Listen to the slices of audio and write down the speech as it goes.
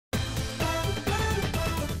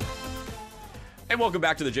And welcome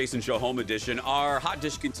back to the Jason Show Home Edition. Our hot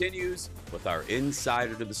dish continues with our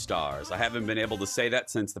Insider to the Stars. I haven't been able to say that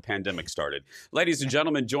since the pandemic started. Ladies and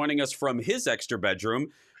gentlemen, joining us from his extra bedroom,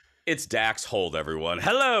 it's Dax Holt, everyone.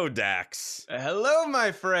 Hello, Dax. Hello,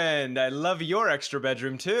 my friend. I love your extra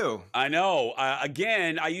bedroom, too. I know.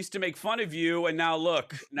 Again, I used to make fun of you, and now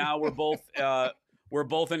look. Now we're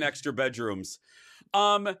both in extra bedrooms.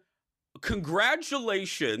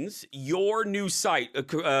 Congratulations, your new site.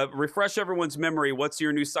 Refresh everyone's memory. What's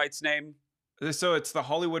your new site's name? So it's the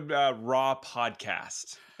Hollywood Raw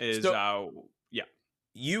podcast. Yeah.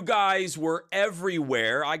 You guys were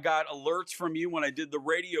everywhere. I got alerts from you when I did the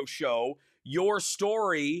radio show. Your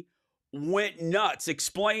story went nuts.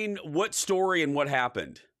 Explain what story and what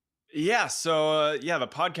happened. Yeah, so the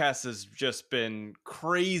podcast has just been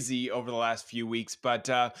crazy over the last few weeks, but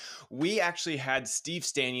we actually had Steve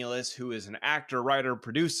Stanulis, who is an actor, writer,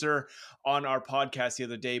 producer, on our podcast the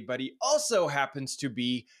other day, but he also happens to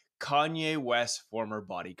be Kanye West's former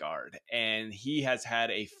bodyguard, and he has had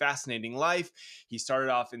a fascinating life. He started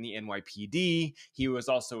off in the NYPD. He was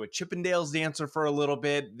also a Chippendales dancer for a little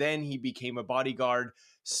bit. Then he became a bodyguard,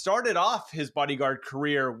 started off his bodyguard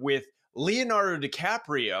career with Leonardo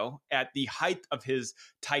DiCaprio at the height of his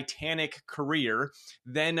Titanic career,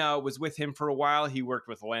 then was with him for a while. He worked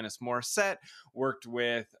with Alanis Morissette, worked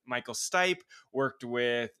with Michael Stipe, worked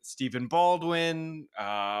with Stephen Baldwin,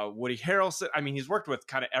 Woody Harrelson. I mean, he's worked with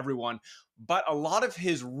kind of everyone, but a lot of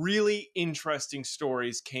his really interesting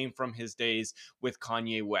stories came from his days with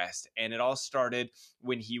Kanye West. And it all started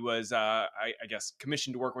when he was, I guess,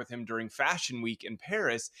 commissioned to work with him during Fashion Week in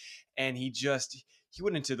Paris. And he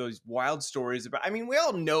went into those wild stories about, I mean, we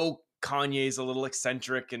all know Kanye's a little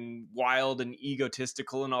eccentric and wild and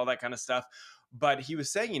egotistical and all that kind of stuff. But he was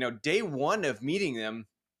saying, day one of meeting them,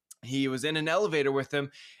 he was in an elevator with them,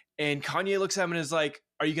 and Kanye looks at him and is like,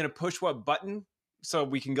 "Are you going to push what button so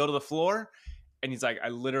we can go to the floor?" And he's like, "I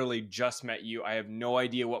literally just met you. I have no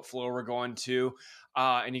idea what floor we're going to."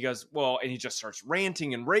 And he goes, "Well," and he just starts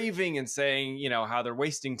ranting and raving and saying, how they're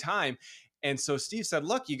wasting time. And so Steve said,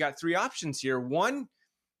 "Look, you got three options here. One,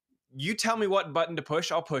 you tell me what button to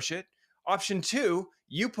push, I'll push it. Option two,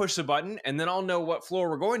 you push the button, and then I'll know what floor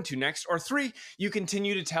we're going to next. Or three, you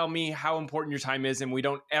continue to tell me how important your time is, and we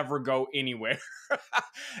don't ever go anywhere."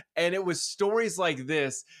 And it was stories like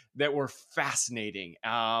this that were fascinating.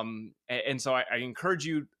 And so I encourage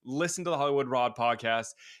you, listen to the Hollywood Raw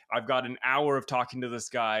podcast. I've got an hour of talking to this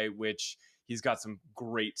guy, which he's got some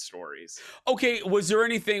great stories. Okay, was there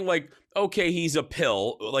anything like, okay, he's a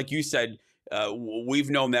pill, like you said, we've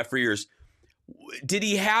known that for years. Did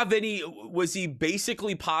he have any, was he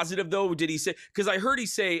basically positive though? Did he say, because I heard he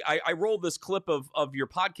say, I rolled this clip of your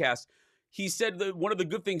podcast. He said that one of the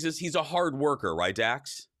good things is he's a hard worker, right,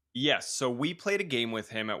 Dax? Yes. So we played a game with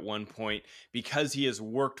him at one point because he has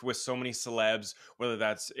worked with so many celebs, whether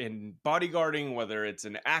that's in bodyguarding, whether it's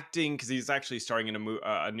in acting, because he's actually starring in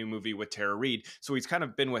a new movie with Tara Reid. So he's kind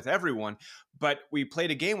of been with everyone. But we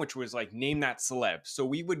played a game which was like, name that celeb. So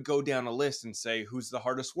we would go down a list and say, who's the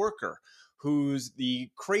hardest worker? Who's the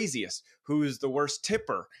craziest? Who's the worst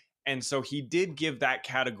tipper? And so he did give that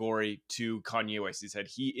category to Kanye West. He said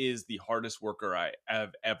he is the hardest worker I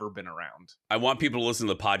have ever been around. I want people to listen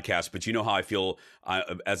to the podcast, but you know how I feel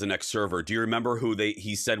as an ex-server. Do you remember who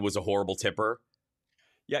he said was a horrible tipper?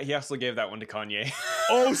 Yeah, he actually gave that one to Kanye.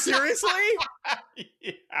 Oh, seriously?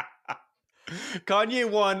 Yeah. Kanye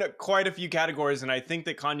won quite a few categories, and I think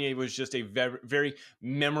that Kanye was just a very, very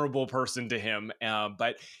memorable person to him.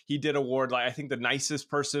 But he did award, I think the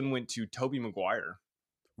nicest person went to Tobey Maguire.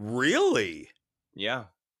 Really? Yeah.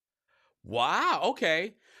 Wow.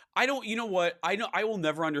 Okay. You know what? I will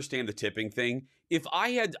never understand the tipping thing.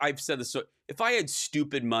 I've said this, so if I had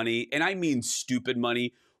stupid money, and I mean stupid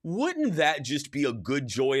money, wouldn't that just be a good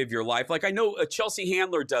joy of your life? Like, I know Chelsea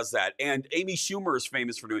Handler does that, and Amy Schumer is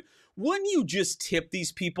famous for doing it. Wouldn't you just tip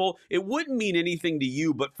these people? It wouldn't mean anything to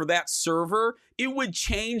you, but for that server, it would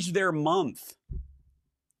change their month.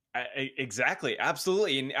 Exactly.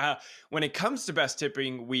 Absolutely. And when it comes to best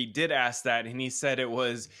tipping, we did ask that, and he said it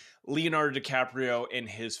was Leonardo DiCaprio and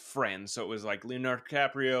his friends. So it was like Leonardo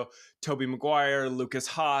DiCaprio, Tobey Maguire, Lucas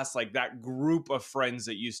Haas, like that group of friends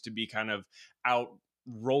that used to be kind of out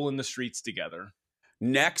rolling the streets together.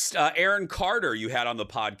 Next, Aaron Carter, you had on the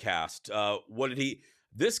podcast.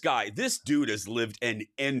 This dude has lived an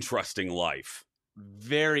interesting life.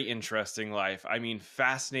 Very interesting life. I mean,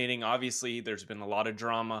 fascinating. Obviously, there's been a lot of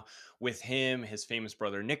drama with him, his famous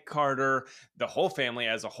brother, Nick Carter, the whole family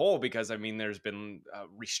as a whole, because, I mean, there's been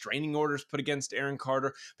restraining orders put against Aaron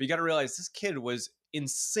Carter. But you got to realize this kid was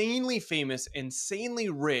insanely famous, insanely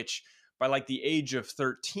rich, by like the age of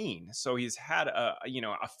 13. So he's had a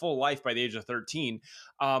full life by the age of 13.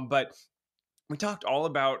 But we talked all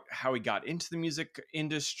about how he got into the music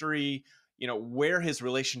industry, where his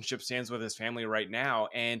relationship stands with his family right now.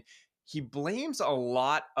 And he blames a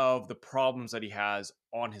lot of the problems that he has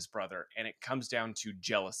on his brother. And it comes down to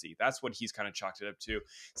jealousy. That's what he's kind of chalked it up to,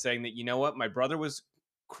 saying that, my brother was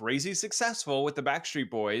crazy successful with the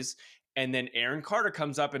Backstreet Boys. And then Aaron Carter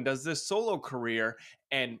comes up and does this solo career.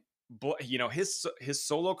 And his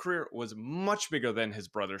solo career was much bigger than his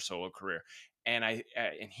brother's solo career. And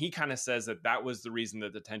he kind of says that was the reason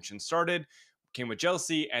that the tension started, came with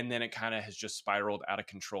jealousy, and then it kind of has just spiraled out of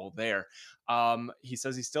control there. He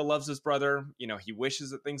says he still loves his brother. He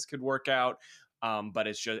wishes that things could work out, but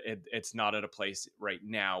it's not at a place right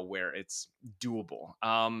now where it's doable.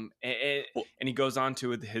 And he goes on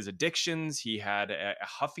to his addictions. He had a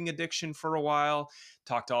huffing addiction for a while,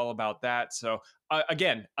 talked all about that. So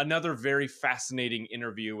again, another very fascinating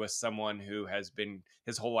interview with someone who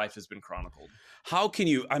his whole life has been chronicled. How can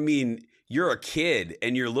you, you're a kid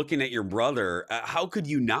and you're looking at your brother. How could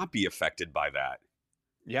you not be affected by that?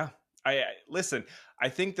 Yeah. Listen, I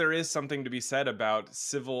think there is something to be said about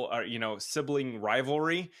sibling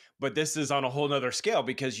rivalry, but this is on a whole nother scale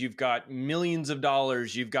because you've got millions of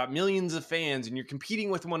dollars, you've got millions of fans, and you're competing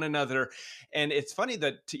with one another. And it's funny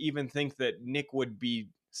that to even think that Nick would be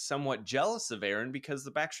somewhat jealous of Aaron because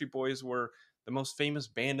the Backstreet Boys were the most famous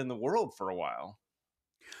band in the world for a while.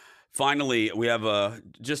 Finally, we have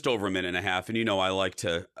just over a minute and a half, and I like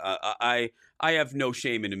to. I have no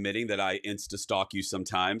shame in admitting that I insta-stalk you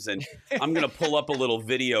sometimes, and I'm going to pull up a little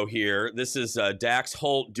video here. This is Dax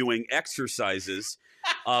Holt doing exercises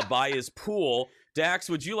by his pool. Dax,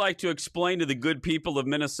 would you like to explain to the good people of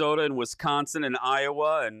Minnesota and Wisconsin and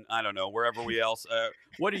Iowa and I don't know wherever we else?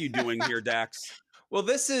 What are you doing here, Dax? Well,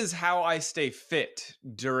 this is how I stay fit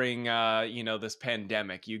during, this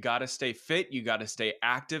pandemic. You got to stay fit. You got to stay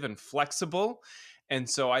active and flexible. And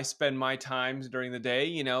so I spend my time during the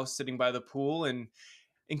day, sitting by the pool and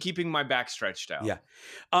keeping my back stretched out. Yeah.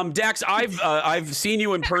 Dax, I've seen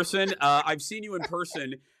you in person.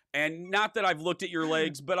 And not that I've looked at your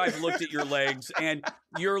legs, but I've looked at your legs, and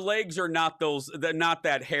your legs are not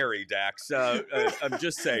that hairy, Dax. I'm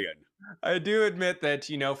just saying. I do admit that,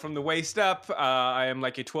 from the waist up, I am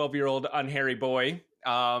like a 12-year-old unhairy boy.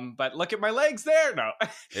 But look at my legs there. No,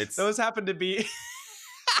 those happen to be.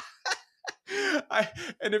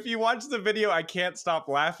 And if you watch the video, I can't stop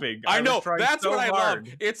laughing. I know. That's so what I love.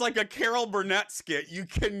 It's like a Carol Burnett skit. You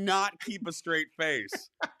cannot keep a straight face.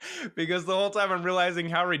 Because the whole time I'm realizing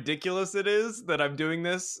how ridiculous it is that I'm doing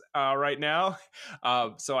this right now.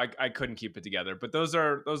 So I couldn't keep it together. But those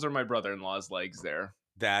are my brother-in-law's legs there.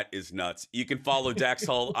 That is nuts. You can follow Dax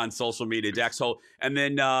Holt on social media, Dax Holt. And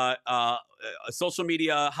then social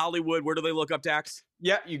media, Hollywood, where do they look up Dax?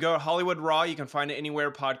 Yeah, you go to Hollywood Raw. You can find it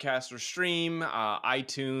anywhere podcasts or stream,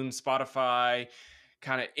 iTunes, Spotify,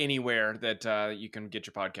 kind of anywhere that you can get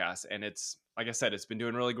your podcast. And it's, like I said, it's been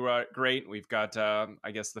doing really great. We've got,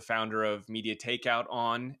 I guess, the founder of Media Takeout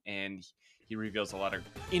on, and he reveals a lot of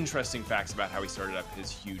interesting facts about how he started up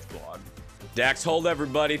his huge blog. Dax Holt,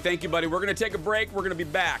 everybody. Thank you, buddy. We're going to take a break. We're going to be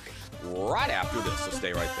back right after this, so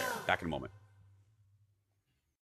stay right there. Back in a moment.